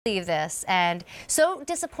Believe this, and so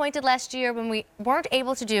disappointed last year when we weren't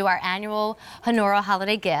able to do our annual Honora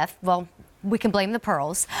holiday gift. Well, we can blame the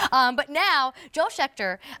pearls. But now, Joel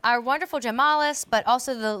Schechter, our wonderful gemologist, but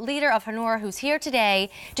also the leader of Honora, who's here today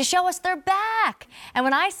to show us they're back. And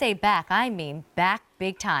when I say back, I mean back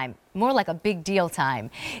big time, more like a big deal time.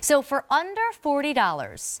 So for under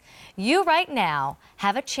 $40, you right now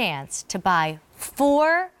have a chance to buy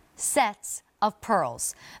 4 sets of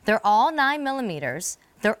pearls. They're all 9 millimeters.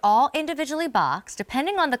 They're all individually boxed.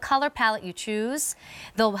 Depending on the color palette you choose,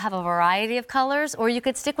 they'll have a variety of colors, or you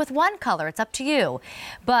could stick with one color. It's up to you.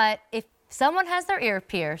 But if someone has their ears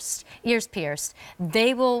pierced,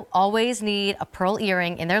 they will always need a pearl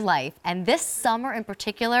earring in their life. And this summer in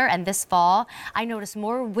particular, and this fall, I noticed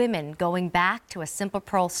more women going back to a simple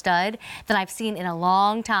pearl stud than I've seen in a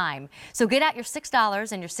long time. So get out your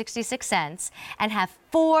 $6 and your 66 cents and have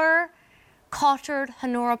 4 cultured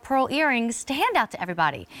Honora pearl earrings to hand out to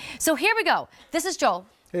everybody. So here we go. This is Joel.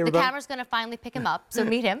 Hey, the camera's going to finally pick him up, so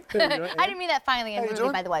meet him. I didn't mean that finally and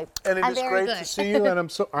rudely, by the way. And it is great to see you,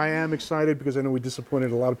 and I am excited because I know we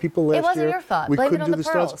disappointed a lot of people last year. It wasn't your fault. We Blame couldn't it on do the the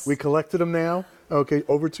pearls. studs. We collected them now. Okay,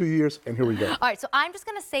 over 2 years, and here we go. All right, so I'm just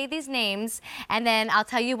going to say these names, and then I'll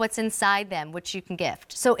tell you what's inside them, which you can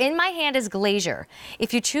gift. So in my hand is glazier.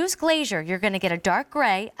 If you choose glazier, you're going to get a dark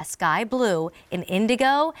gray, a sky blue, an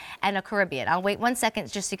indigo, and a Caribbean. I'll wait 1 second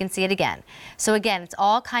just so you can see it again. So again, it's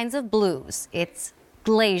all kinds of blues. It's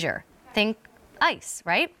glazier. Think ice,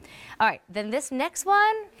 right? All right, then this next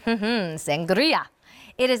one, sangria.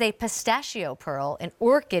 It is a pistachio pearl, an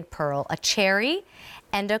orchid pearl, a cherry,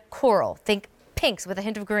 and a coral. Think pinks with a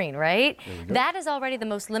hint of green, right? That is already the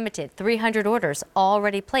most limited, 300 orders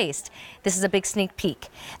already placed. This is a big sneak peek.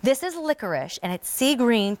 This is licorice, and it's sea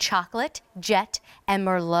green, chocolate, jet, and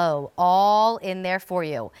merlot, all in there for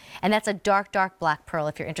you. And that's a dark, dark black pearl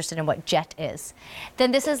if you're interested in what jet is.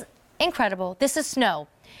 Then this is incredible. This is snow.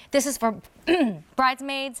 This is for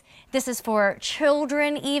bridesmaids. This is for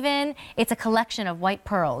children even. It's a collection of white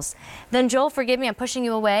pearls. Then Joel, forgive me, I'm pushing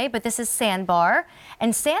you away, but this is sandbar.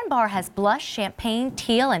 And sandbar has blush, champagne,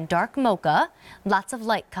 teal, and dark mocha. Lots of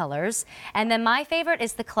light colors. And then my favorite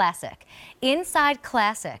is the classic. Inside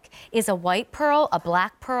classic is a white pearl, a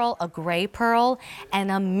black pearl, a gray pearl, and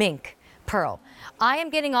a mink pearl. I am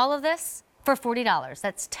getting all of this for $40.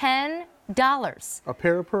 That's $10. A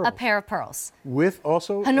pair of pearls. A pair of pearls. With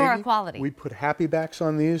also Honora Amy, quality. We put happy backs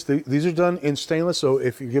on these. These are done in stainless, so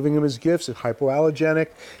if you're giving them as gifts, it's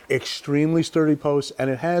hypoallergenic, extremely sturdy posts, and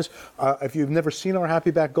it has, if you've never seen our happy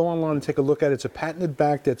back, go online and take a look at it. It's a patented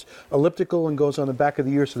back that's elliptical and goes on the back of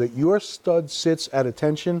the ear so that your stud sits at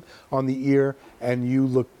attention on the ear and you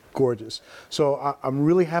look gorgeous. So I'm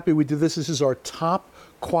really happy we did this. This is our top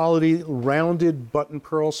quality rounded button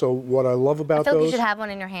pearl. So what I love about I feel those, you should have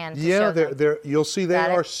one in your hand. To yeah, show them. they're you'll see they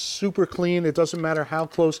are super clean. It doesn't matter how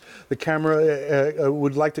close the camera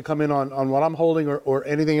would like to come in on what I'm holding or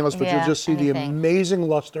anything else, but you'll just see the amazing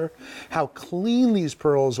luster, how clean these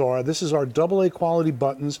pearls are. This is our AA quality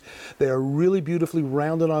buttons. They are really beautifully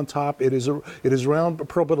rounded on top. It is round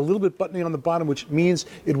pearl, but a little bit buttony on the bottom, which means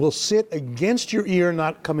it will sit against your ear,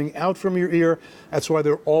 not coming out from your ear. That's why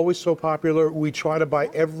they're always so popular. We try to buy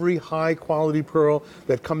every high quality pearl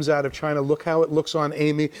that comes out of China. Look how it looks on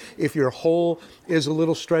Amy. If your hole is a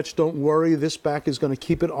little stretched, don't worry. This back is going to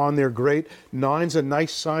keep it on there great. 9's a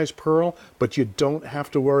nice size pearl, but you don't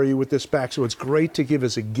have to worry with this back. So it's great to give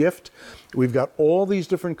as a gift. We've got all these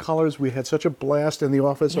different colors. We had such a blast in the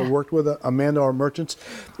office. I worked with Amanda, our merchants,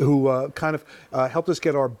 who kind of helped us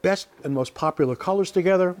get our best and most popular colors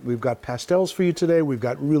together. We've got pastels for you today. We've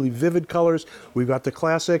got really vivid colors. We've got the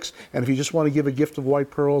classics. And if you just want to give a gift of white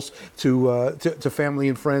pearls to family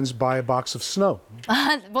and friends, buy a box of snow.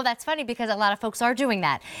 Well, that's funny because a lot of folks are doing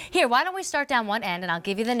that. Here, why don't we start down one end and I'll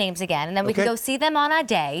give you the names again, and then we can go see them on a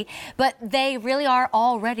day. But they really are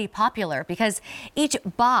already popular because each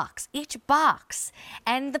box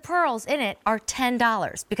and the pearls in it are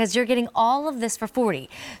 $10 because you're getting all of this for $40.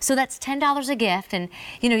 So that's $10 a gift, and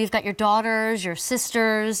you know, you've got your daughters, your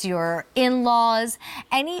sisters, your in-laws.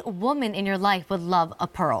 Any woman in your life would love a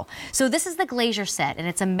pearl. So this is the glazier set, and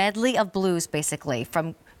it's a medley of blues basically,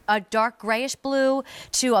 from a dark grayish blue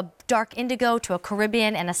to a dark indigo to a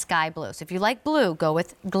Caribbean and a sky blue. So if you like blue, go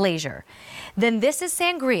with glazier. Then this is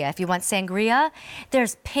sangria. If you want sangria,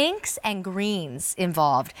 there's pinks and greens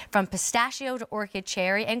involved, from pistachio to orchid,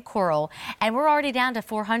 cherry, and coral, and we're already down to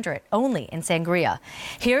 400 only in sangria.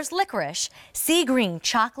 Here's licorice, sea green,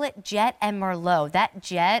 chocolate, jet, and merlot. That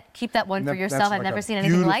jet, keep that one for yourself. I've never seen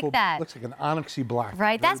anything like that. Looks like an onyxy black.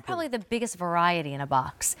 Right, that's probably the biggest variety in a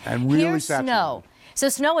box. And really Here's saturated. snow. So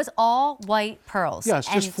Snow is all white pearls. Yeah, it's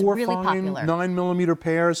and just 4 really fine popular. 9mm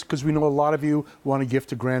pairs, because we know a lot of you want to gift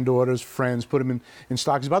to granddaughters, friends, put them in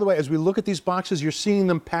stockings. By the way, as we look at these boxes, you're seeing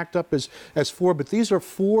them packed up as 4, but these are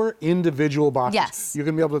 4 individual boxes. Yes. You're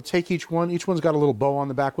going to be able to take each one. Each one's got a little bow on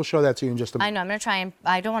the back. We'll show that to you in just a minute. I know, I'm going to try and,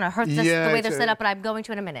 I don't want to hurt this Yeah, the way they're set up, but I'm going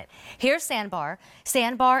to in a minute. Here's Sandbar.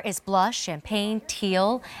 Sandbar is blush, champagne,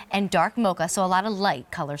 teal, and dark mocha, so a lot of light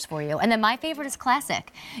colors for you. And then my favorite is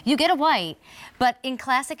classic. You get a white, but in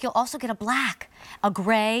classic you'll also get a black, a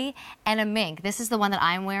gray, and a mink. This is the one that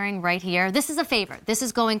I'm wearing right here. This is a favorite. This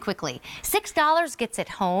is going quickly. $6 gets it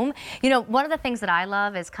home. You know, one of the things that I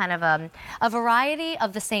love is kind of a variety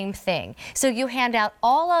of the same thing. So you hand out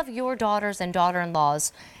all of your daughters and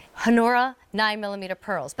daughter-in-laws Honora 9mm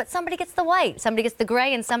pearls, but somebody gets the white, somebody gets the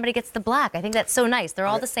gray, and somebody gets the black. I think that's so nice. They're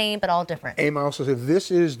all the same, but all different. Aim, I also said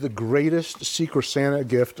this is the greatest Secret Santa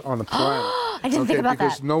gift on the planet. I didn't think about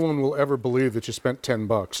because that. no one will ever believe that you spent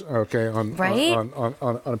 $10, okay, on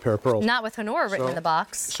a pair of pearls. Not with Honora written in the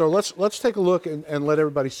box. So let's take a look and let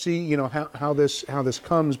everybody see, you know, how this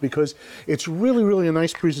comes, because it's really a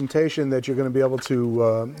nice presentation that you're going to be able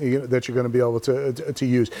to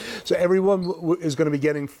use. So everyone is going to be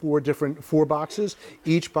getting 4 boxes.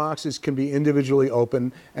 Each box can be individually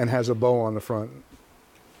open and has a bow on the front.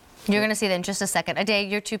 You're going to see that in just a second. Ade,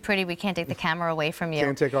 you're too pretty. We can't take the camera away from you.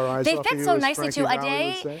 Can't take our eyes they off fit of you, so as nicely, Frankie too. Valli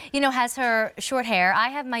would say. Ade, you know, has her short hair. I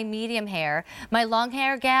have my medium hair. My long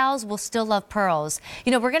hair gals will still love pearls.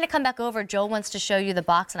 You know, we're going to come back over. Joel wants to show you the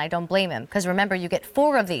box, and I don't blame him, because remember, you get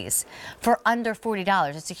 4 of these for under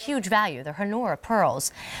 $40. It's a huge value. They're Honora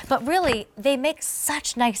pearls. But really, they make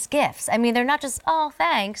such nice gifts. I mean, they're not just, oh,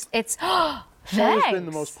 thanks. It's, oh, It's always been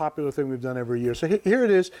the most popular thing we've done every year. So here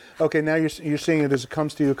it is. Okay, now you're seeing it as it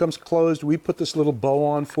comes to you. It comes closed. We put this little bow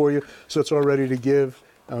on for you, so it's all ready to give.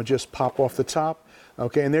 I'll just pop off the top.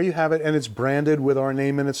 Okay, and there you have it, and it's branded with our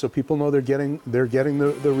name in it, so people know they're getting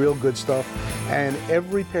the real good stuff. And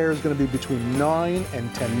every pair is going to be between 9 and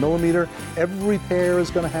 10mm. Every pair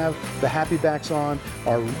is going to have the happy backs on,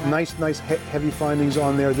 our nice heavy findings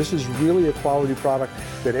on there. This is really a quality product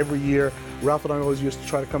that every year Ralph and I always used to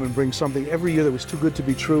try to come and bring something every year that was too good to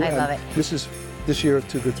be true. I love it. This year,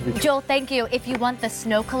 too good to be true. Joel, thank you. If you want the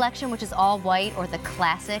Snow collection, which is all white, or the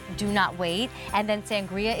classic, do not wait. And then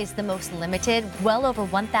Sangria is the most limited. Well over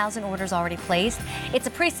 1,000 orders already placed. It's a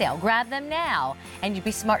pre-sale. Grab them now, and you'd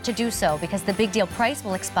be smart to do so, because the big deal price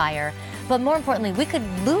will expire. But more importantly, we could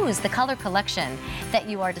lose the color collection that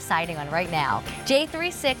you are deciding on right now.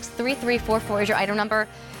 J363344 is your item number.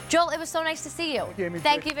 Joel, it was so nice to see you.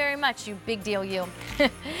 Thank you very much, you big deal, you.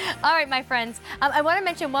 All right, my friends. I want to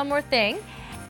mention one more thing.